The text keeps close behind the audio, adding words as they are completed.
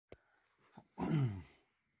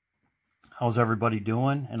How's everybody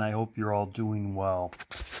doing? And I hope you're all doing well.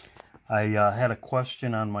 I had a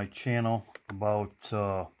question on my channel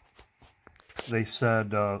about, they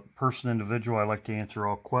said, person, individual, I like to answer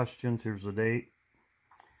all questions. Here's the date.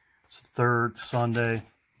 It's the 3rd, Sunday.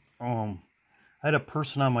 I had a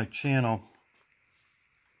person on my channel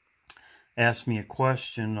ask me a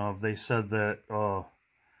question of, they said that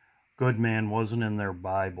good man wasn't in their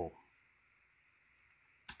Bible.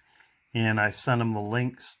 And I sent them the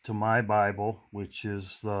links to my Bible, which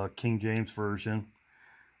is the King James Version.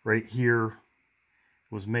 Right here,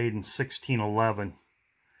 it was made in 1611.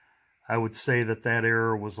 I would say that that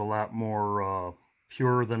era was a lot more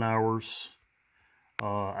pure than ours.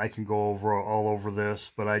 I can go over all over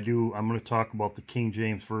this, but I'm going to talk about the King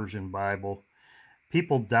James Version Bible.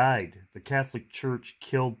 People died. The Catholic Church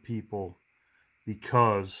killed people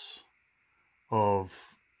because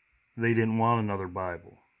they didn't want another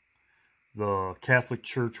Bible. The Catholic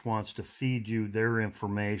Church wants to feed you their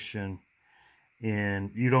information, and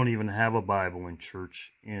you don't even have a Bible in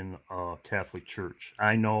church, in a Catholic Church.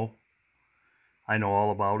 I know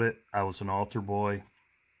all about it. I was an altar boy.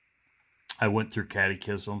 I went through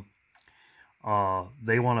catechism.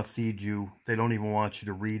 They want to feed you. They don't even want you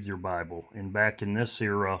to read your Bible. And back in this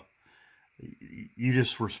era, you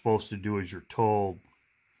just were supposed to do as you're told.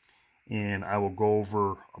 And I will go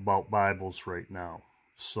over about Bibles right now.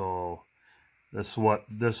 So that's what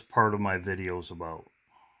this part of my video is about.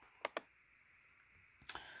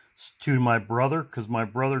 It's to my brother, because my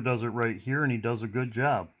brother does it right here, and he does a good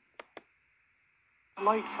job.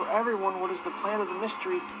 Light for everyone, what is the plan of the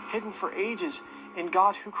mystery hidden for ages in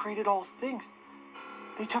God who created all things?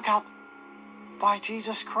 They took out by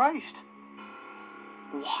Jesus Christ.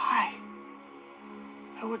 Why?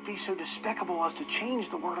 Who would be so despicable as to change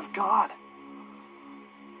the Word of God?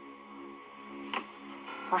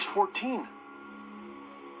 Verse 14.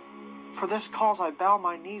 For this cause I bow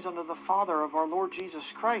my knees unto the Father of our Lord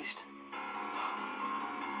Jesus Christ.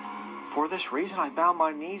 For this reason I bow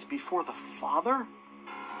my knees before the Father?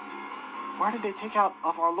 Where did they take out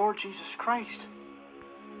of our Lord Jesus Christ?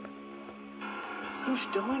 Who's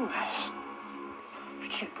doing this? I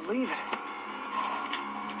can't believe it.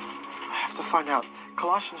 I have to find out.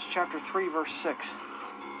 Colossians chapter 3 verse 6.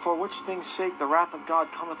 For which things sake the wrath of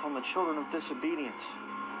God cometh on the children of disobedience.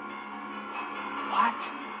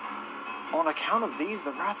 What? On account of these,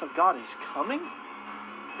 the wrath of God is coming?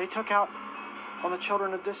 They took out on the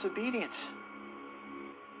children of disobedience.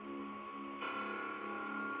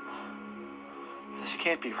 This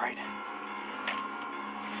can't be right.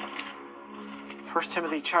 1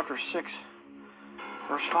 Timothy chapter 6,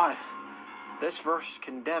 verse 5. This verse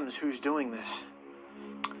condemns who's doing this.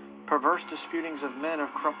 Perverse disputings of men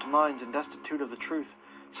of corrupt minds and destitute of the truth,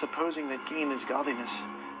 supposing that gain is godliness.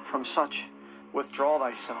 From such, withdraw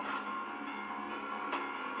thyself.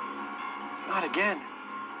 Not again.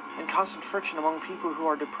 In constant friction among people who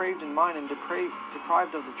are depraved in mind and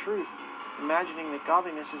deprived of the truth, imagining that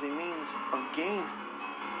godliness is a means of gain.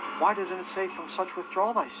 Why doesn't it say, from such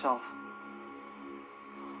withdraw thyself?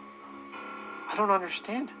 I don't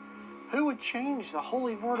understand. Who would change the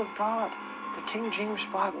holy word of God, the King James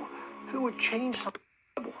Bible? Who would change the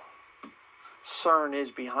Bible? CERN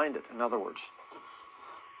is behind it, in other words.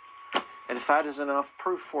 And if that isn't enough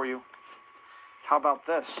proof for you, how about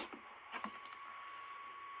this?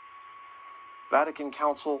 Vatican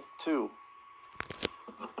Council II,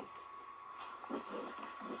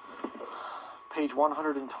 page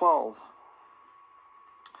 112.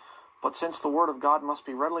 But since the Word of God must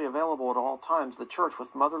be readily available at all times, the Church,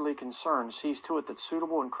 with motherly concern, sees to it that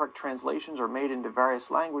suitable and correct translations are made into various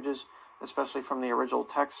languages, especially from the original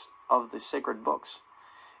texts of the sacred books.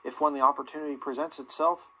 If when the opportunity presents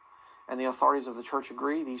itself, and the authorities of the Church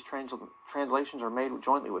agree, these translations are made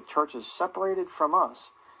jointly with churches separated from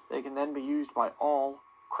us, they can then be used by all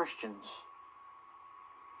Christians.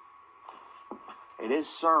 It is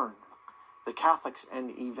CERN, the Catholics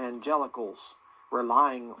and evangelicals,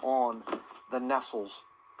 relying on the Nestle's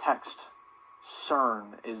text.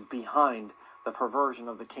 CERN is behind the perversion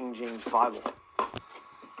of the King James Bible.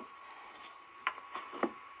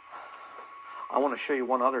 I want to show you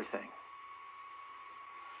one other thing.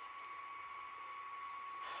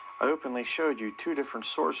 I openly showed you two different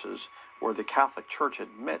sources where the Catholic Church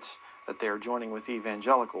admits that they are joining with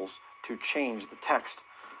evangelicals to change the text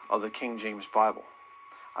of the King James Bible.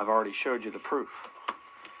 I've already showed you the proof.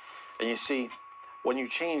 And you see, when you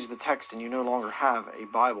change the text and you no longer have a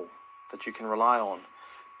Bible that you can rely on,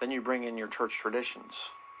 then you bring in your church traditions,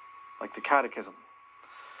 like the Catechism.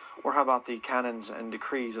 Or how about the canons and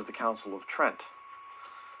decrees of the Council of Trent?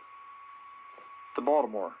 The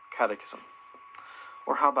Baltimore Catechism.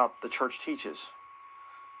 Or how about The Church Teaches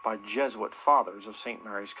by Jesuit Fathers of St.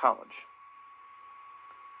 Mary's College?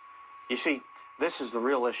 You see, this is the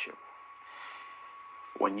real issue.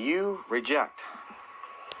 When you reject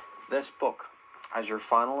this book as your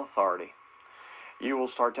final authority, you will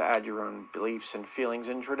start to add your own beliefs and feelings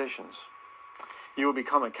and traditions. You will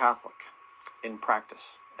become a Catholic in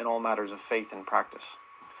practice, in all matters of faith and practice.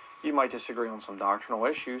 You might disagree on some doctrinal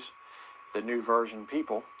issues, the New Version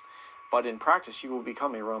people, but in practice you will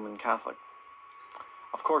become a Roman Catholic.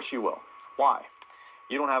 Of course you will. Why?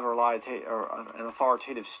 You don't have an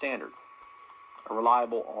authoritative standard, a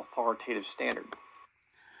reliable authoritative standard.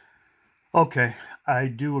 Okay, I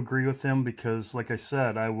do agree with him because, like I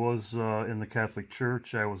said, I was in the Catholic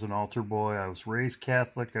Church. I was an altar boy. I was raised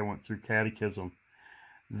Catholic. I went through catechism.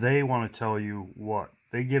 They want to tell you what?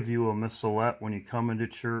 They give you a missalette when you come into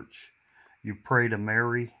church. You pray to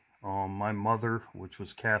Mary. My mother, which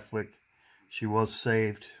was Catholic, she was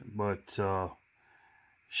saved, but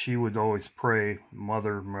she would always pray,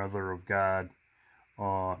 Mother, Mother of God.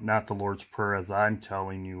 Not the Lord's Prayer as I'm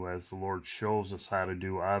telling you, as the Lord shows us how to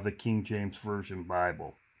do out of the King James Version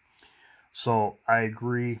Bible. So I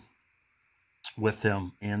agree with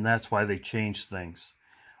him, and that's why they changed things.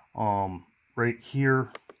 Right here,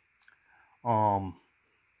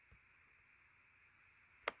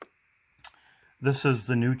 this is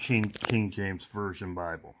the New King James Version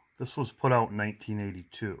Bible. This was put out in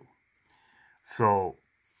 1982. So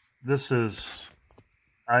this is...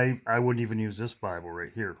 I wouldn't even use this Bible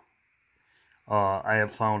right here. I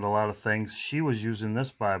have found a lot of things. She was using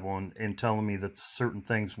this Bible and telling me that certain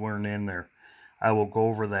things weren't in there. I will go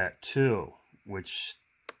over that too, which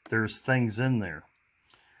there's things in there.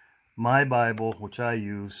 My Bible, which I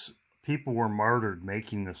use, people were martyred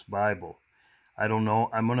making this Bible. I don't know.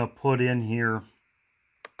 I'm going to put in here,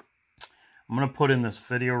 I'm going to put in this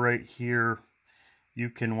video right here. You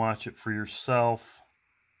can watch it for yourself.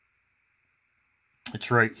 It's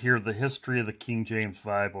right here, the history of the King James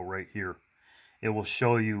Bible right here. It will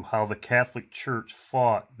show you how the Catholic Church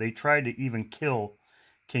fought. They tried to even kill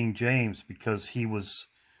King James because he was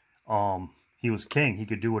king. He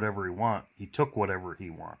could do whatever he want. He took whatever he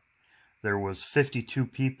want. There was 52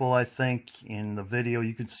 people, I think, in the video.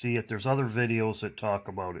 You can see it. There's other videos that talk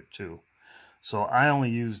about it too. So I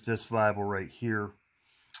only use this Bible right here.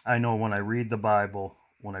 I know when I read the Bible,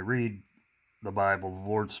 the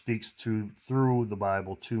Lord speaks through the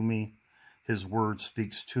Bible to me. His word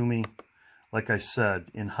speaks to me. Like I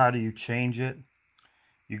said, and how do you change it?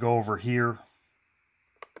 You go over here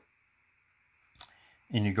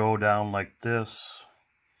and you go down like this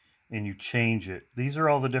and you change it. These are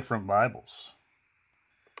all the different Bibles.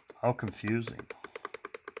 How confusing.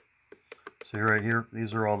 See right here,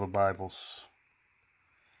 these are all the Bibles.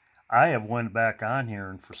 I have went back on here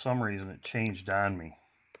and for some reason it changed on me.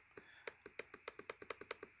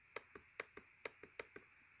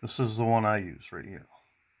 This is the one I use right here.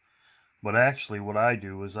 But actually what I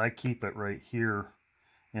do is I keep it right here.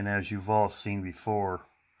 And as you've all seen before,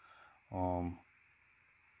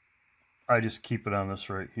 I just keep it on this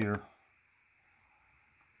right here.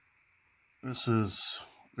 This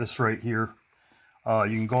right here.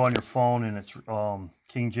 You can go on your phone and it's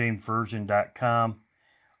kingjamesversion.com.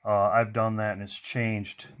 I've done that and it's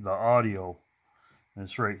changed the audio. And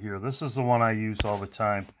it's right here. This is the one I use all the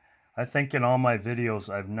time. I think in all my videos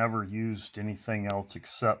I've never used anything else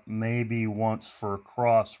except maybe once for a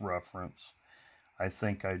cross reference. I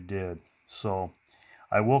think I did. So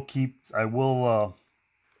I will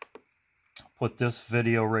put this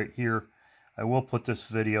video right here. I will put this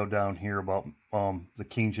video down here about the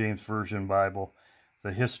King James Version Bible,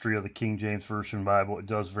 the history of the King James Version Bible. It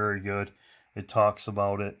does very good. It talks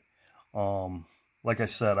about it. Like I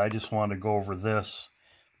said, I just wanted to go over this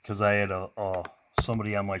because I had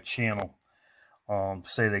somebody on my channel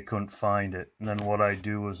say they couldn't find it. And then what I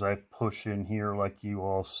do is I push in here like you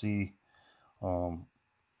all see.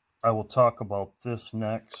 I will talk about this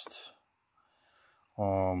next,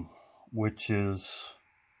 which is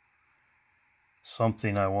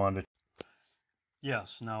something I wanted.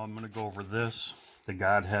 Yes, now I'm going to go over this. The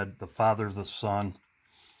Godhead, the Father, the Son,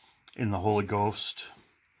 and the Holy Ghost.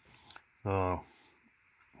 The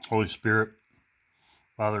Holy Spirit.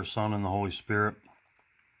 Father, Son, and the Holy Spirit.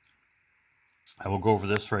 I will go over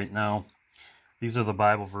this right now. These are the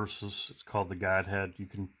Bible verses. It's called the Godhead.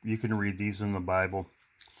 You can read these in the Bible.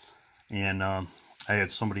 And I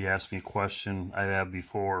had somebody ask me a question I have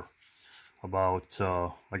before about,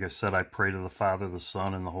 like I said, I pray to the Father, the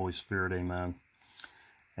Son, and the Holy Spirit. Amen.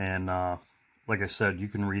 And like I said, you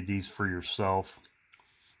can read these for yourself.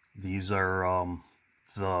 These are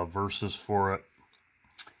the verses for it.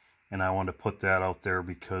 And I want to put that out there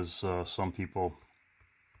because some people,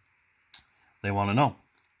 they want to know.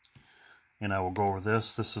 And I will go over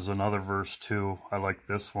this. This is another verse too. I like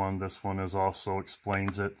this one. This one is also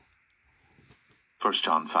explains it. 1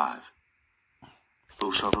 John 5.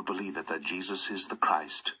 Whosoever believeth that Jesus is the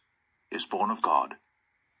Christ is born of God,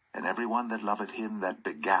 and every one that loveth him that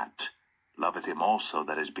begat loveth him also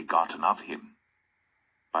that is begotten of him.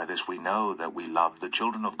 By this we know that we love the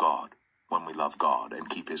children of God, when we love God and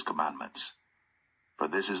keep his commandments. For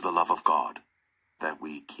this is the love of God, that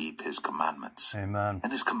we keep his commandments. Amen.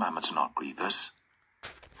 And his commandments are not grievous.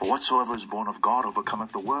 For whatsoever is born of God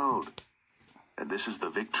overcometh the world. And this is the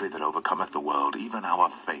victory that overcometh the world, even our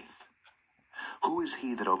faith. Who is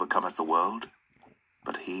he that overcometh the world?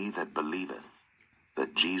 But he that believeth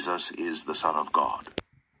that Jesus is the Son of God.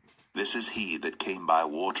 This is he that came by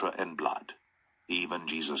water and blood, even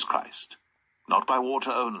Jesus Christ. Not by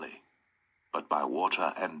water only, but by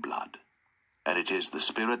water and blood. And it is the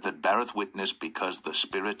Spirit that beareth witness, because the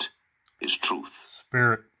Spirit is truth.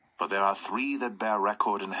 Spirit. For there are three that bear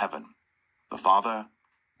record in heaven, the Father,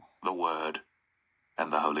 the Word,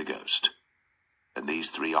 and the Holy Ghost. And these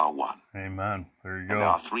three are one. Amen. There you go. And there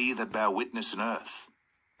are three that bear witness in earth,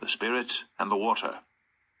 the Spirit, and the water,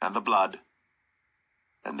 and the blood.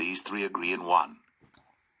 And these three agree in one.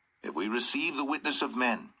 If we receive the witness of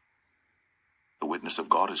men, the witness of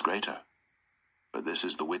God is greater. For this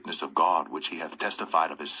is the witness of God, which he hath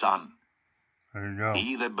testified of his Son. There you go.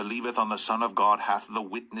 He that believeth on the Son of God hath the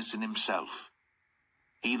witness in himself.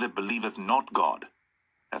 He that believeth not God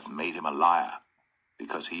hath made him a liar,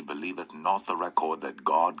 because he believeth not the record that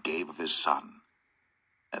God gave of his Son.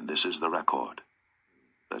 And this is the record,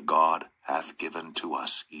 that God hath given to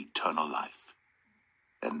us eternal life,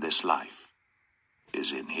 and this life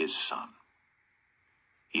is in his Son.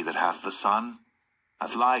 He that hath the Son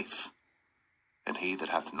hath life, and he that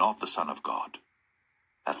hath not the Son of God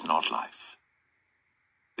hath not life.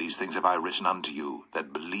 These things have I written unto you,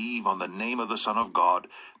 that believe on the name of the Son of God,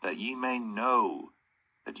 that ye may know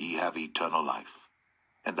that ye have eternal life,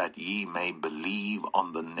 and that ye may believe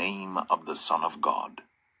on the name of the Son of God.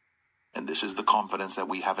 And this is the confidence that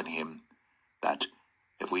we have in him, that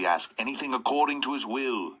if we ask anything according to his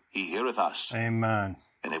will, he heareth us. Amen.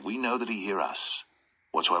 And if we know that he hear us,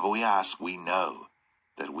 whatsoever we ask, we know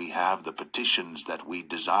that we have the petitions that we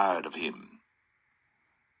desired of him.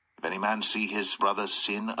 If any man see his brother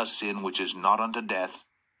sin a sin which is not unto death,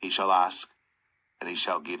 he shall ask, and he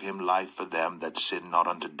shall give him life for them that sin not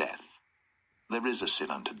unto death. There is a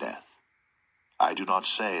sin unto death. I do not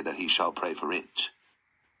say that he shall pray for it.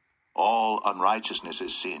 All unrighteousness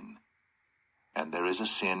is sin, and there is a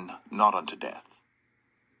sin not unto death.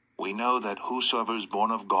 We know that whosoever is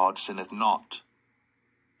born of God sinneth not,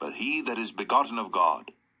 but he that is begotten of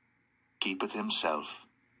God keepeth himself,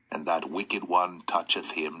 and that wicked one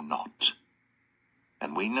toucheth him not.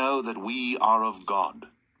 And we know that we are of God,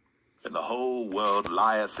 and the whole world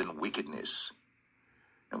lieth in wickedness.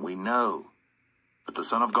 And we know that the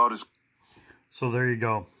Son of God is... So there you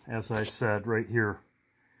go. As I said right here,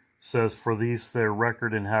 says, for these their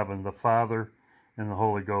record in heaven, the Father and the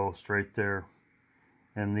Holy Ghost, right there.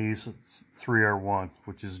 And these three are one,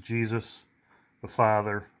 which is Jesus, the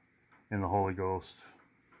Father, and the Holy Ghost.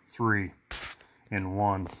 3 in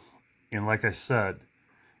 1. And like I said,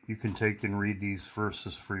 you can take and read these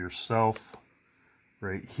verses for yourself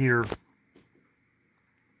right here.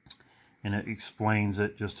 And it explains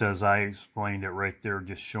it just as I explained it right there,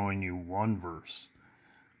 just showing you one verse.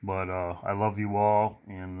 But I love you all.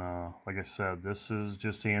 And like I said, this is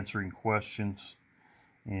just answering questions.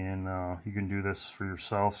 And you can do this for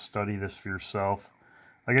yourself, study this for yourself.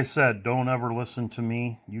 Like I said, don't ever listen to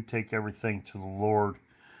me. You take everything to the Lord.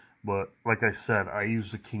 But like I said, I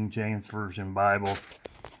use the King James Version Bible.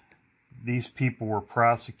 These people were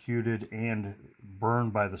prosecuted and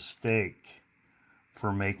burned by the stake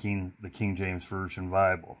for making the King James Version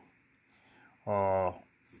Bible.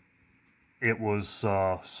 It was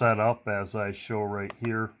set up as I show right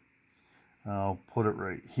here. I'll put it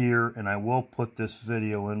right here, and I will put this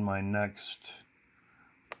video in my next...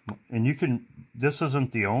 And you can, this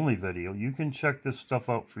isn't the only video. You can check this stuff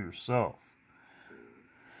out for yourself.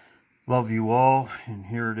 Love you all, and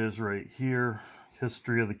here it is right here.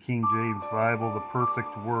 History of the King James Bible, the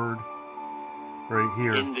perfect word, right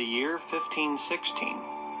here. In the year 1516,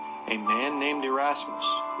 a man named Erasmus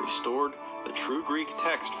restored the true Greek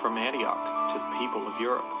text from Antioch to the people of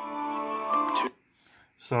Europe.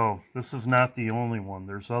 So, this is not the only one.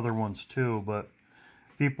 There's other ones too, but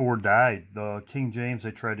people were died. The King James,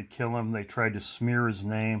 they tried to kill him. They tried to smear his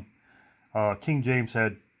name. King James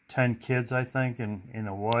had 10 kids, I think, and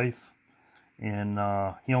a wife. And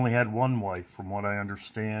he only had one wife, from what I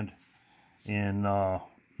understand. And,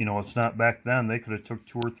 you know, it's not back then. They could have took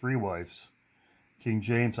 2 or 3 wives. King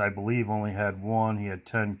James, I believe, only had one. He had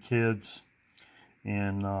 10 kids.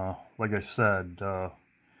 And like I said,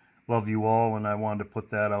 love you all, and I wanted to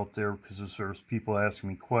put that out there because there's people asking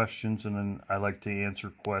me questions, and then I like to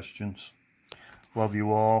answer questions. Love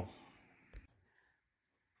you all.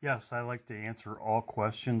 Yes, I like to answer all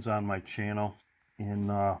questions on my channel.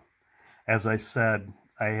 And as I said,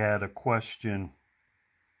 I had a question.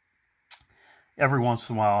 Every once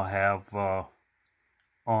in a while I'll have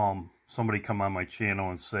somebody come on my channel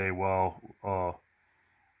and say, well,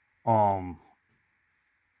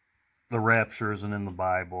 the rapture isn't in the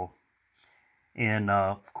Bible. And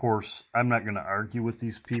of course, I'm not going to argue with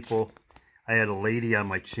these people. I had a lady on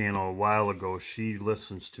my channel a while ago. She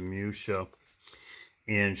listens to Musha,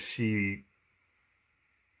 and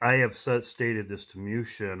I have stated this to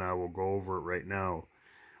Musha, and I will go over it right now,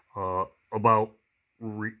 about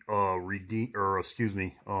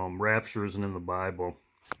rapture isn't in the Bible.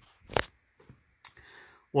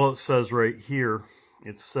 Well, it says right here,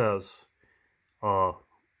 it says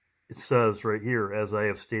right here, as I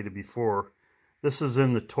have stated before, this is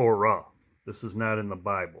in the Torah. This is not in the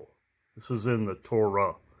Bible. This is in the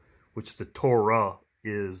Torah, which the Torah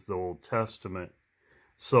is the Old Testament.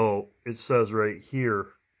 So it says right here,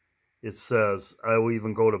 it says, I will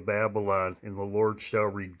even go to Babylon, and the Lord shall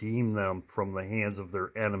redeem them from the hands of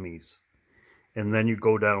their enemies. And then you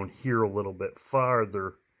go down here a little bit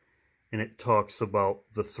farther, and it talks about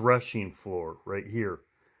the threshing floor right here.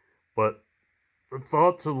 But the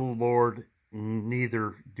thoughts of the Lord,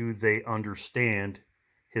 neither do they understand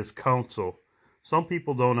his counsel. Some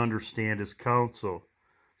people don't understand his counsel.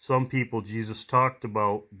 Some people, Jesus talked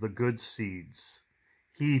about the good seeds.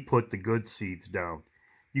 He put the good seeds down.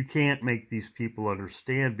 You can't make these people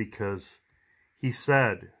understand, because he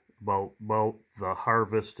said about the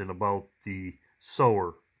harvest and about the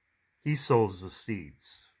sower. He sows the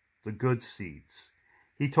seeds, the good seeds.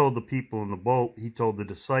 He told the people in the boat, he told the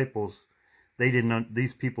disciples,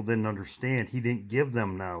 these people didn't understand. He didn't give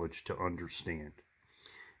them knowledge to understand.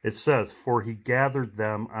 It says, for he gathered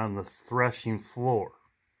them on the threshing floor.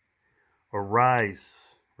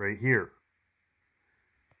 Arise, right here.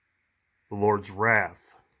 The Lord's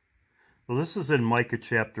wrath. Well, this is in Micah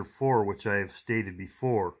chapter 4, which I have stated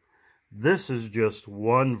before. This is just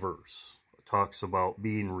one verse. It talks about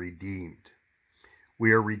being redeemed.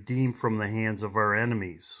 We are redeemed from the hands of our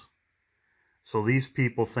enemies. So these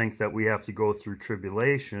people think that we have to go through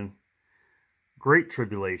tribulation, great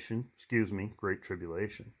tribulation.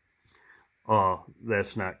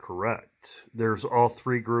 That's not correct. There's all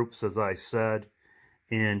 3 groups, as I said,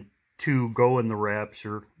 and to go in the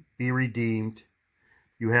rapture, be redeemed,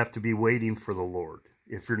 you have to be waiting for the Lord.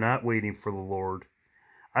 If you're not waiting for the Lord,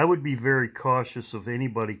 I would be very cautious of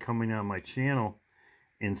anybody coming on my channel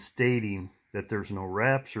and stating that there's no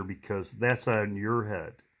rapture, because that's on your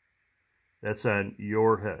head. That's on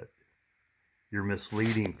your head. You're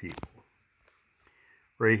misleading people.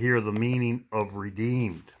 Right here, the meaning of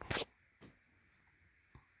redeemed.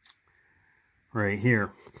 Right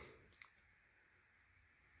here.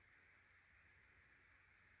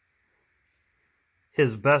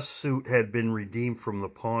 His best suit had been redeemed from the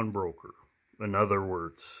pawnbroker. In other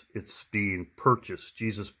words, it's being purchased.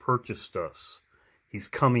 Jesus purchased us. He's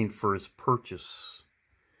coming for his purchase.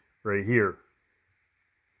 Right here.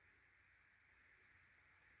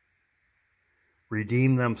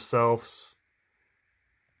 Redeem themselves.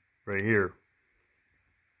 Right here.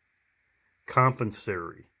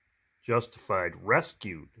 Compensatory. Justified.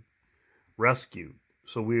 Rescued. Rescued.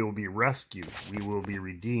 So we will be rescued. We will be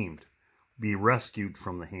redeemed. Be rescued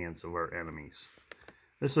from the hands of our enemies.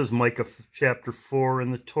 This is Micah chapter 4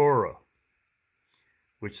 in the Torah,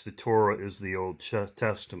 which the Torah is the Old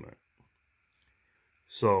Testament.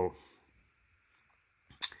 So,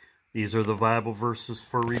 these are the Bible verses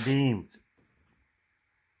for redeemed.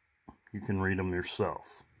 You can read them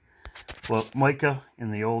yourself. Well, Micah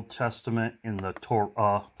in the Old Testament, in the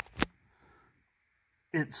Torah,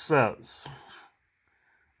 it says,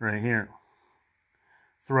 right here,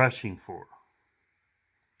 threshing floor,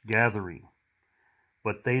 gathering.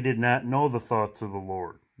 But they did not know the thoughts of the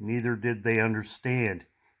Lord, neither did they understand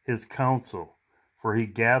his counsel, for he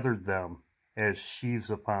gathered them as sheaves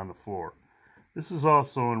upon the floor. This is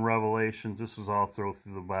also in Revelations. This is all through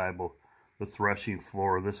the Bible. The threshing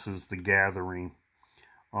floor. This is the gathering.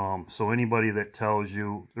 So anybody that tells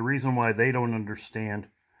you, the reason why they don't understand,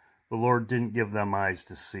 the Lord didn't give them eyes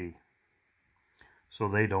to see. So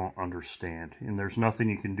they don't understand. And there's nothing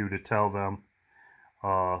you can do to tell them.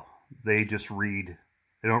 They just read.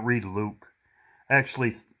 They don't read Luke.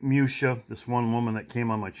 Actually, Musha, this one woman that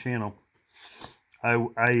came on my channel, I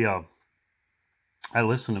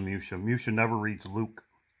listen to Musha. Musha never reads Luke.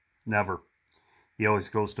 Never. He always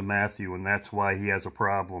goes to Matthew, and that's why he has a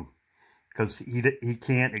problem. Because he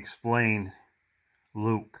can't explain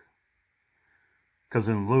Luke. Because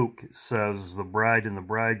in Luke, it says the bride and the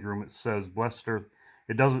bridegroom, it says, blessed are...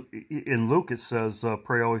 It doesn't... In Luke, it says,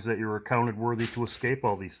 pray always that you're accounted worthy to escape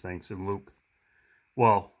all these things in Luke.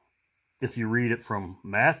 Well, if you read it from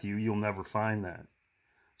Matthew, you'll never find that.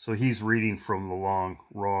 So he's reading from the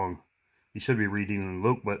wrong. He should be reading in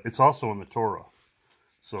Luke, but it's also in the Torah.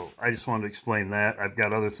 So I just wanted to explain that. I've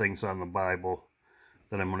got other things on the Bible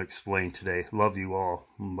that I'm going to explain today. Love you all.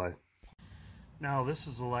 Bye. Now, this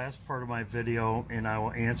is the last part of my video, and I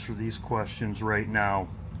will answer these questions right now.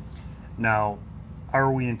 Now,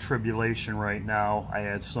 are we in tribulation right now? I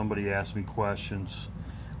had somebody ask me questions,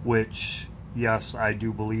 which, yes, I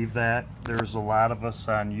do believe that. There's a lot of us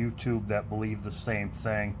on YouTube that believe the same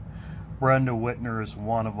thing. Brenda Whitner is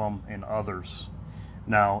one of them, and others.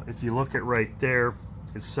 Now, if you look at right there,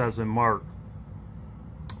 it says in Mark,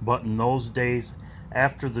 but in those days,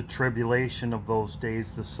 after the tribulation of those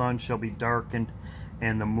days, the sun shall be darkened,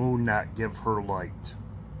 and the moon not give her light.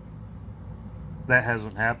 That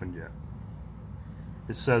hasn't happened yet.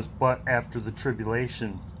 It says, but after the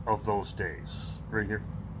tribulation of those days. Right here.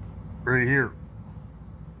 Right here.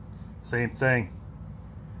 Same thing.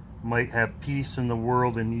 Might have peace in the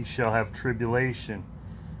world, and ye shall have tribulation.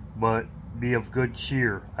 But be of good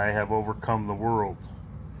cheer. I have overcome the world.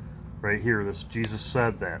 Right here. This Jesus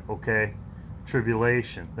said that. Okay.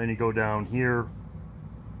 Tribulation. Then you go down here.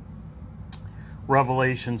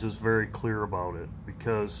 Revelations is very clear about it,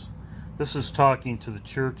 because this is talking to the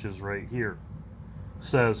churches right here. It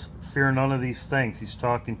says, fear none of these things. He's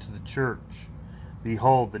talking to the church.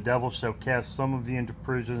 Behold, the devil shall cast some of you into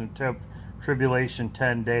prison and tribulation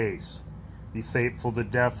 10 days. Be faithful to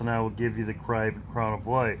death, and I will give you the crown of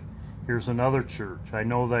life. Here's another church. I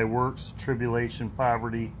know thy works, tribulation,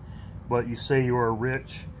 poverty, but you say you are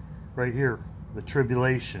rich. Right here, the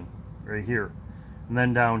tribulation, right here. And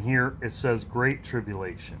then down here, it says great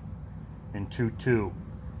tribulation in 2:2.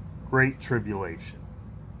 Great tribulation.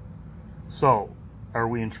 So, are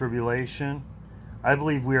we in tribulation? I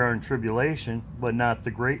believe we are in tribulation, but not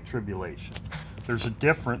the great tribulation. There's a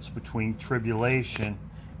difference between tribulation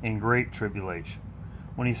and great tribulation.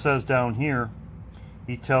 When he says down here,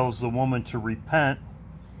 he tells the woman to repent,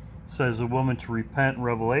 says the woman to repent in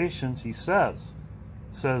Revelations, he says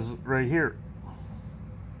right here,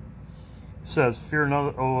 says, fear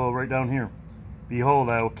none, right down here, behold,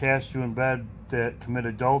 I will cast you in bed that commit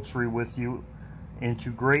adultery with you into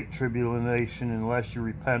great tribulation unless you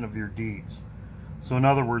repent of your deeds. So in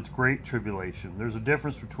other words, great tribulation. There's a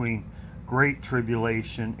difference between great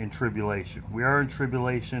tribulation and tribulation. We are in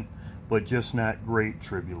tribulation, but just not great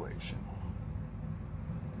tribulation.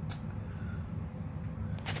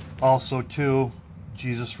 Also too,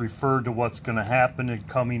 Jesus referred to what's going to happen and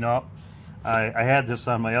coming up. I had this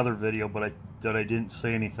on my other video, but I didn't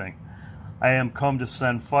say anything. I am come to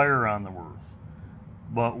send fire on the earth.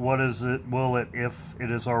 But what is it, will it, if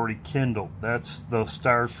it is already kindled? That's the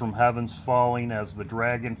stars from heavens falling as the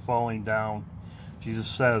dragon falling down. Jesus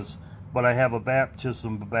says, but I have a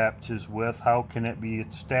baptism to baptize with. How can it be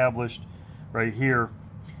established? Right here.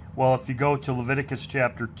 Well, if you go to Leviticus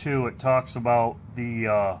chapter 2, it talks about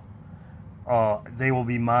the they will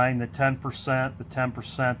be mine, the 10%,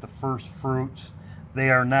 the first fruits. They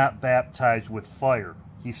are not baptized with fire.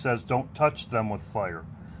 He says, don't touch them with fire.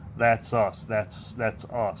 That's us. That's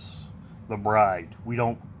us, the bride. We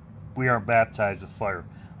aren't baptized with fire.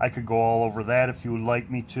 I could go all over that if you would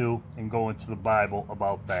like me to, and go into the Bible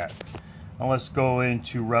about that. Now let's go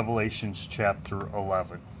into Revelations chapter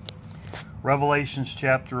 11. Revelations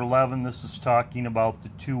chapter 11, this is talking about the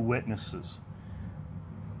two witnesses.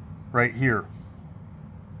 Right here,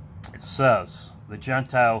 it says, the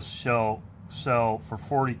Gentiles shall sell for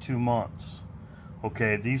 42 months.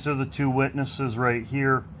 Okay, these are the two witnesses right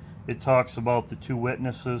here. It talks about the two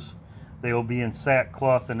witnesses. They will be in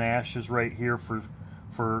sackcloth and ashes right here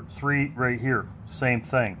for 3, right here. Same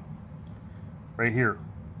thing. Right here.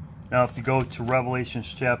 Now if you go to Revelation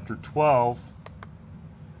chapter 12,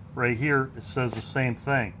 right here, it says the same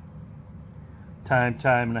thing. Time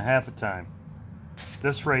and a half a time.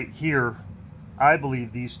 This right here, I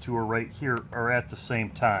believe these two are right here, are at the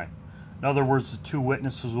same time. In other words, the two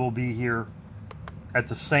witnesses will be here at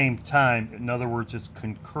the same time. In other words, it's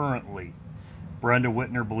concurrently. Brenda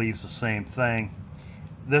Whitner believes the same thing.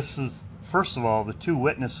 This is, first of all, the two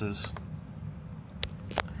witnesses.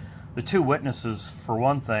 The two witnesses, for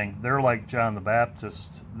one thing, they're like John the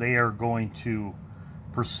Baptist. They are going to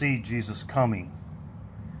precede Jesus' coming.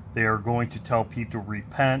 They are going to tell people to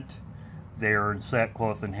repent. They are in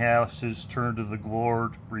sackcloth and ashes, turn to the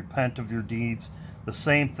Lord, repent of your deeds. The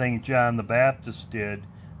same thing John the Baptist did.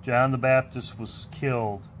 John the Baptist was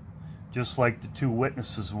killed, just like the two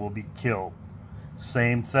witnesses will be killed.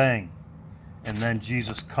 Same thing. And then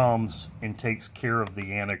Jesus comes and takes care of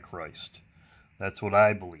the Antichrist. That's what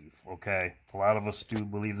I believe, okay? A lot of us do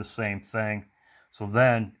believe the same thing. So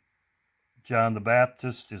then, John the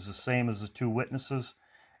Baptist is the same as the two witnesses,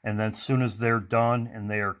 and then as soon as they're done and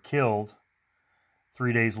they are killed,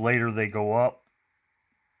 3 days later they go up,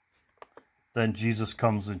 then Jesus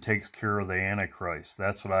comes and takes care of the Antichrist.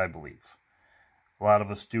 That's what I believe. A lot of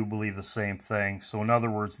us do believe the same thing. So in other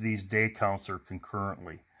words, these day counts are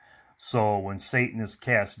concurrently. So when Satan is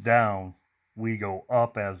cast down, we go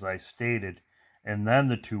up, as I stated, and then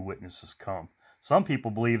the two witnesses come. Some people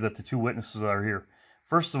believe that the two witnesses are here.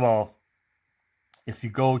 First of all, if you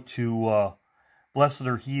go to blessed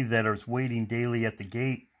are he that is waiting daily at the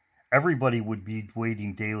gate, everybody would be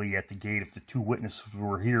waiting daily at the gate if the two witnesses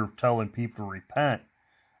were here telling people to repent.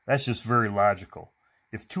 That's just very logical.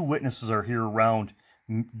 If two witnesses are here around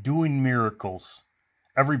doing miracles,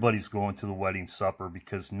 everybody's going to the wedding supper,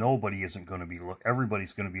 because nobody isn't going to be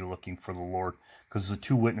everybody's going to be looking for the Lord, because the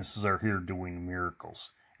two witnesses are here doing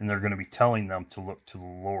miracles, and they're going to be telling them to look to the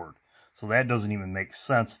Lord. So that doesn't even make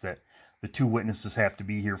sense that the two witnesses have to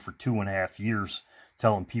be here for 2.5 years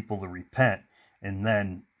telling people to repent, and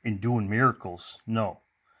then in doing miracles. No.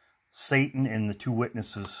 Satan and the two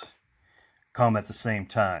witnesses come at the same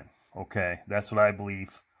time. Okay, that's what I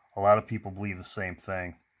believe. A lot of people believe the same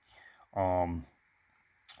thing.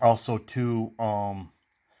 Also, too,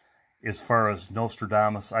 as far as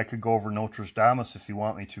Nostradamus, I could go over Nostradamus if you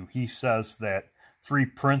want me to. He says that 3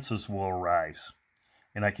 princes will arise,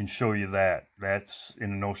 and I can show you that. That's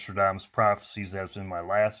in the Nostradamus prophecies, as in my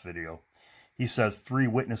last video. He says 3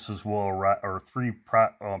 witnesses will arise, or 3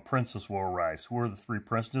 princes will arise. Who are the 3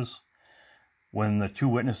 princes? When the 2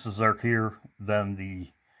 witnesses are here, then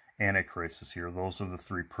the Antichrist is here. Those are the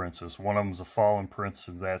 3 princes. One of them is a fallen prince,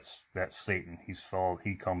 and that's Satan. He's fallen.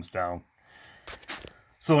 He comes down.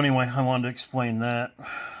 So anyway, I wanted to explain that.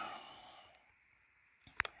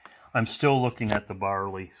 I'm still looking at the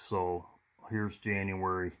barley. So here's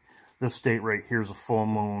January. This date right here is a full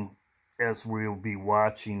moon, as we'll be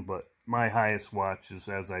watching. But my highest watch is,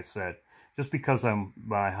 as I said, just because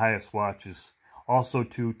my highest watch is also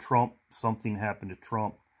to Trump. Something happened to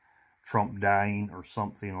Trump dying or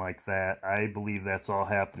something like that. I believe that's all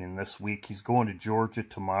happening this week. He's going to Georgia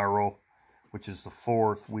tomorrow, which is the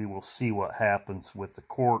 4th. We will see what happens with the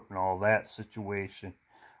court and all that situation.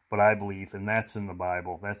 But I believe, and that's in the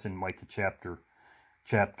Bible, that's in Micah chapter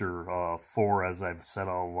 4, as I've said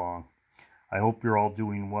all along. I hope you're all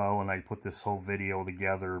doing well, and I put this whole video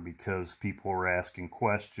together because people were asking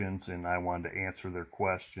questions, and I wanted to answer their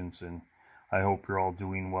questions, and I hope you're all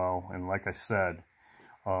doing well. And like I said,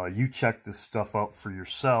 you check this stuff out for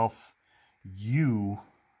yourself. You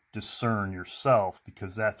discern yourself,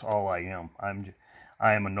 because that's all I am.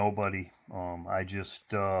 I am a nobody.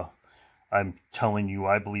 I'm telling you,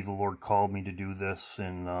 I believe the Lord called me to do this,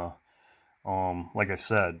 and like I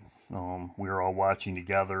said, we're all watching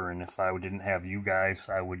together, and if I didn't have you guys,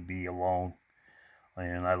 I would be alone.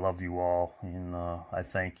 And I love you all, and I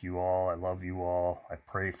thank you all. I love you all. I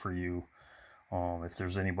pray for you. If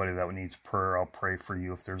there's anybody that needs prayer, I'll pray for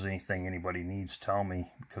you. If there's anything anybody needs, tell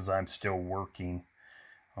me, because I'm still working.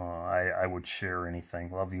 I would share anything.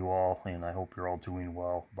 Love you all, and I hope you're all doing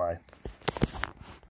well. Bye.